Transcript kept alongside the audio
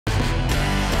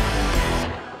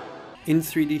In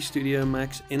 3D Studio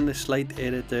Max, in the slate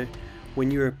editor, when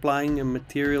you're applying a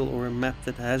material or a map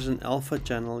that has an alpha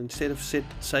channel, instead of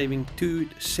saving two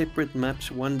separate maps,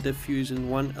 one diffuse and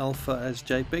one alpha as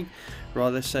JPEG,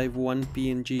 rather save one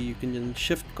PNG. You can then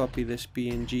shift copy this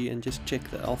PNG and just check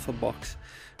the alpha box,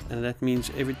 and that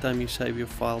means every time you save your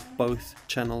file, both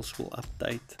channels will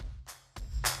update.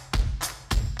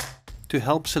 To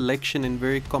help selection in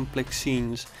very complex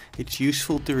scenes, it's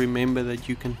useful to remember that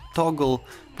you can toggle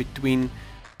between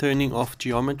turning off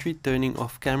geometry, turning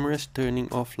off cameras,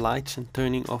 turning off lights, and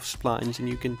turning off splines, and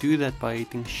you can do that by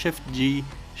hitting Shift G,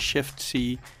 Shift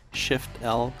C, Shift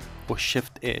L or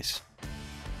Shift S.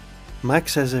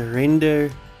 Max has a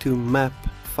render to map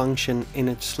function in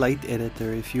its slate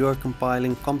editor. If you are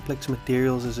compiling complex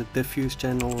materials as a diffuse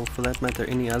channel, or for that matter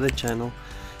any other channel,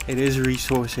 it is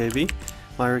resource heavy.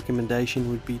 My recommendation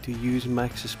would be to use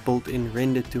Max's built-in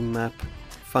render to map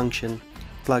function.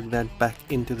 Plug that back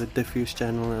into the diffuse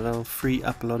channel, and that'll free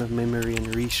up a lot of memory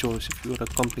and resource if you've got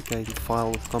a complicated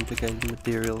file with complicated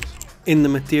materials. In the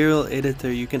material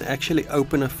editor, you can actually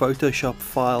open a Photoshop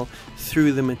file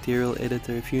through the material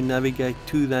editor. If you navigate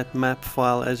to that map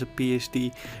file as a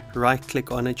PSD, right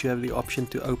click on it, you have the option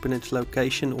to open its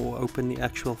location or open the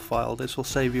actual file. This will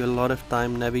save you a lot of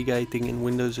time navigating in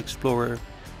Windows Explorer.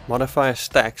 Modifier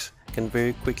stacks can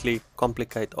very quickly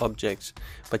complicate objects,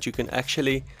 but you can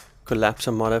actually collapse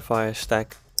a modifier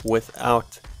stack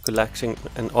without collapsing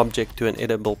an object to an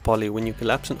editable poly. When you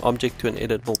collapse an object to an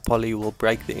editable poly, you will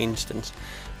break the instance,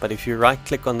 but if you right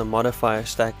click on the modifier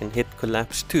stack and hit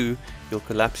collapse to, you'll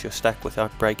collapse your stack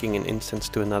without breaking an instance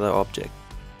to another object.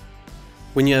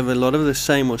 When you have a lot of the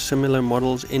same or similar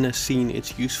models in a scene,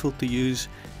 it's useful to use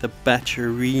the batch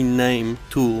rename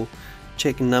tool.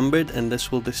 Check numbered, and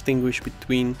this will distinguish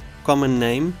between common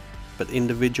name but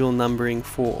individual numbering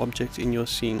for objects in your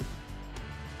scene.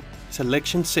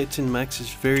 Selection sets in Max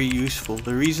is very useful.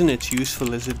 The reason it's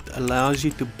useful is it allows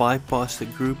you to bypass the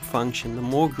group function. The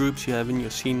more groups you have in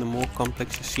your scene, the more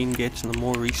complex your scene gets and the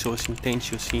more resource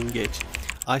intense your scene gets.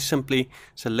 I simply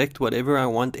select whatever I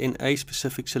want in a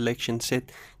specific selection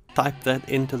set, type that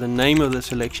into the name of the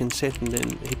selection set, and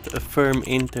then hit affirm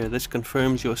enter. This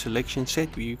confirms your selection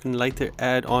set. You can later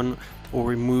add on or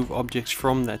remove objects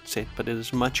from that set, but it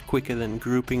is much quicker than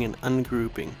grouping and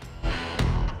ungrouping.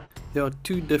 There are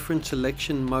two different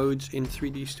selection modes in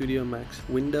 3D Studio Max,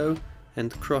 window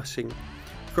and crossing.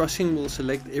 Crossing will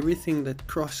select everything that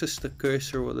crosses the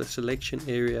cursor or the selection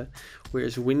area,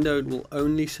 whereas window will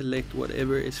only select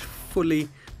whatever is fully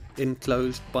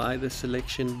enclosed by the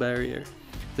selection barrier.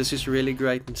 This is really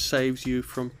great and saves you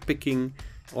from picking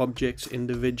objects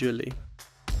individually.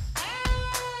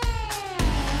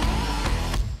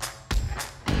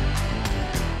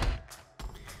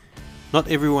 Not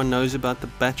everyone knows about the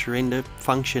batch render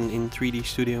function in 3D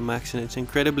Studio Max, and it's an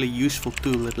incredibly useful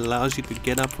tool. It allows you to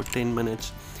get up for 10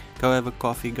 minutes, go have a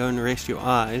coffee, go and rest your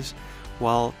eyes,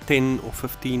 while 10 or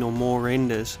 15 or more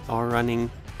renders are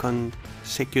running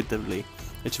consecutively.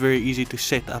 It's very easy to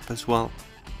set up as well.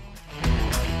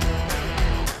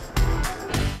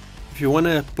 If you want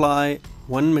to apply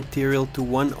one material to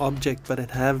one object but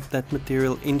have that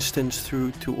material instance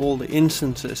through to all the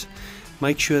instances,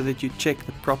 make sure that you check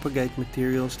the propagate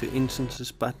materials to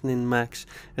instances button in Max.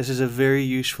 This is a very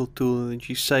useful tool that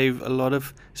you save a lot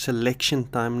of selection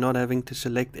time, not having to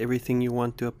select everything you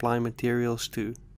want to apply materials to.